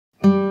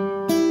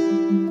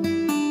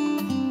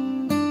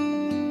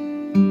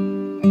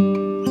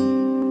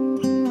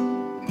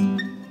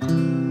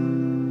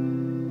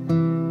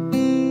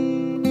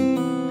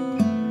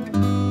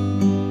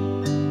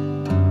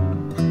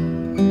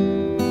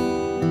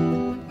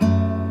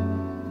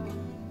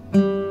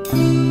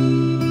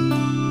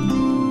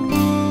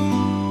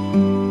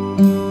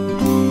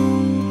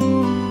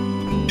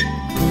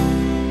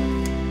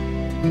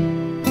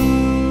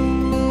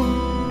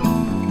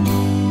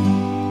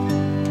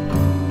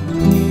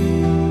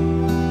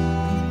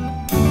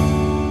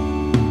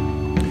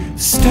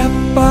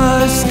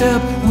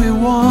step we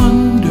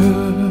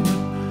wander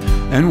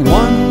and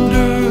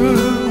wonder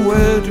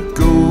where to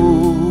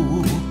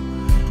go.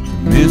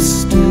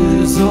 Mist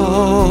is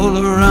all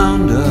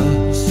around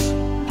us,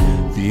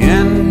 the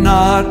end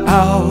not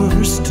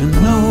ours to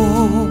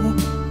know.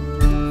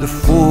 The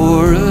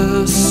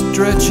forest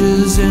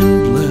stretches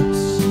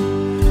endless,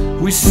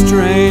 we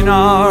strain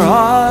our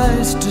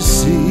eyes to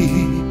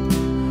see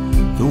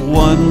the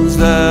ones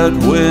that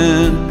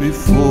went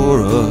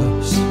before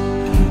us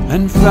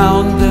and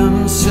found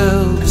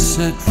themselves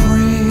set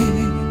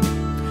free.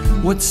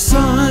 What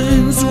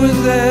signs were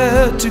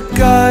there to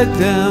guide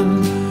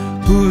them?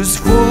 Whose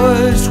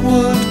voice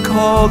would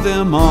call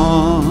them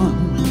on?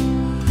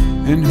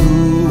 And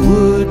who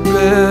would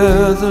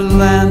bear the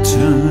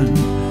lantern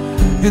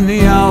in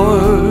the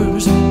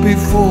hours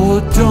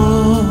before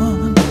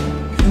dawn?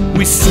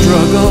 We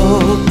struggle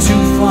to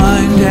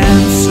find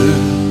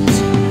answers,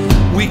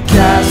 we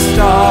cast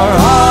our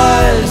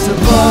eyes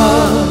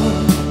above.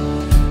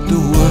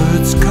 The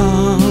words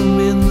come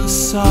in the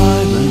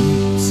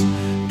silence,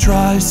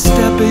 try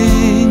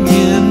stepping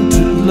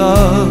into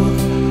love,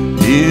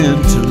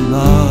 into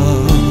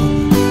love.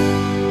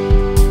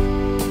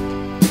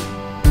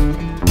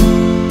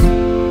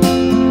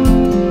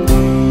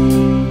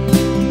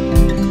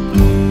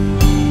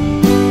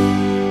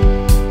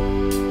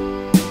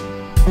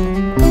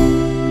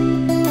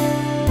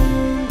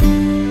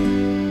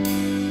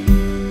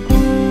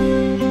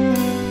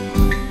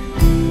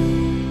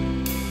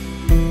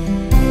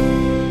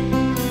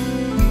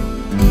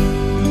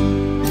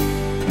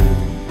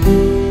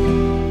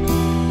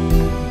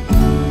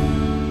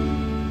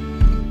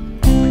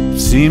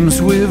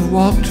 Seems we've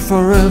walked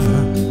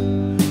forever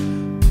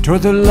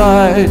toward the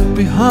light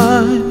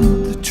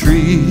behind the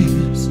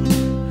trees,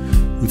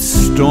 with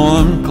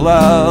storm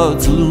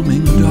clouds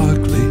looming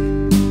darkly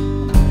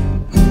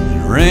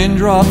and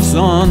raindrops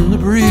on the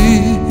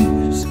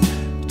breeze,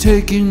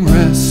 taking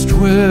rest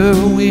where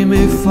we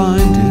may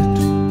find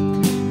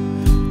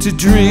it, to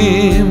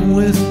dream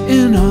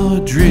within our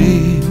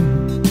dream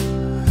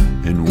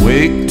and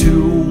wake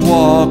to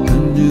walk a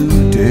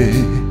new day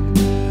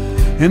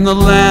in the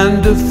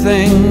land of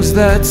things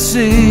that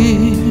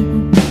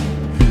seem.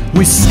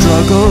 We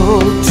struggle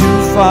to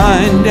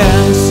find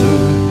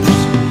answers,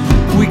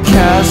 we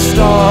cast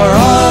our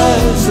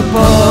eyes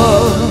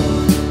above.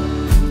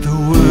 The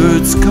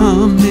words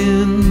come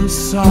in the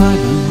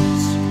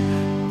silence,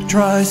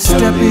 try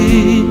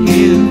stepping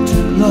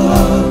into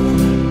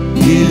love,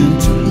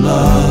 into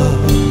love.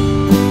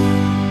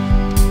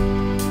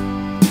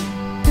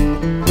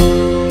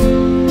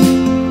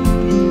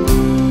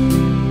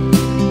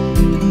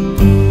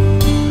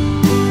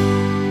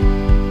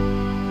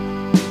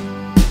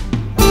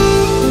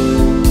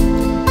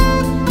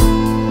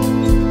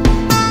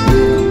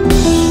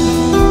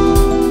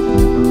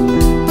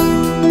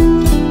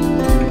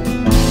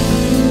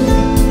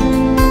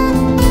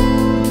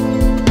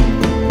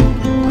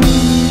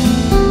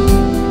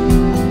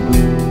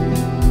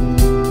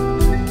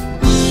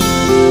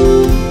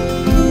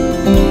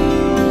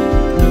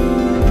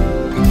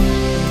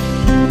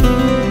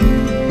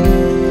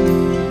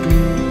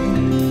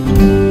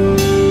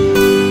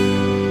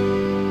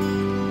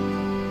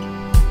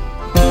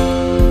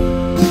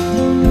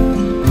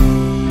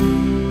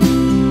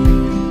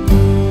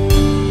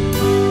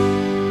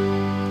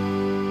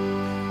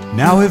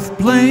 Now if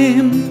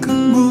blame could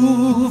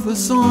move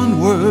us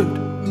onward,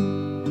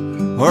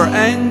 or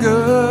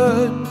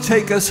anger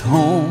take us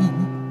home,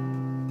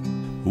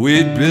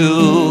 we'd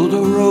build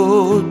a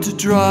road to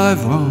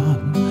drive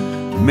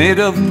on, made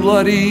of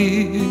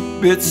bloody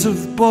bits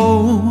of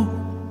bone.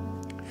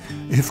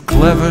 If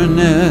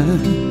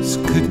cleverness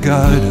could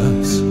guide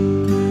us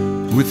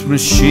with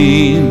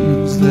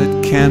machines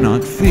that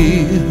cannot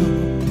feel,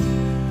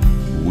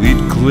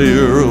 we'd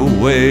clear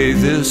away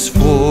this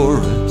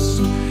forest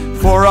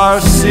for our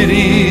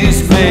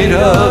cities made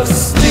of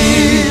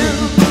steel.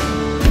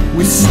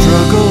 We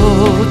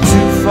struggle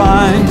to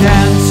find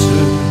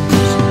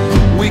answers,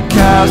 we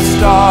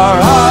cast our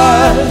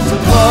eyes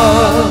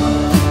above.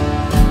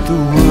 The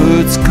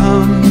words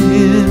come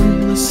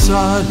in the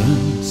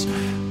silence,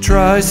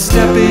 try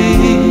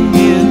stepping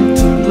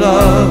into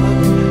love,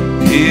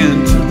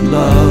 into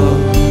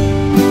love.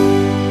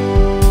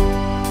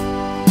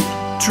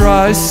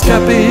 Try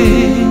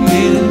stepping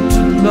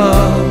into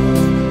love,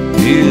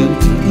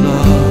 into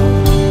love.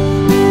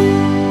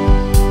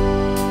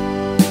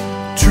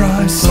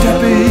 Try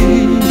stepping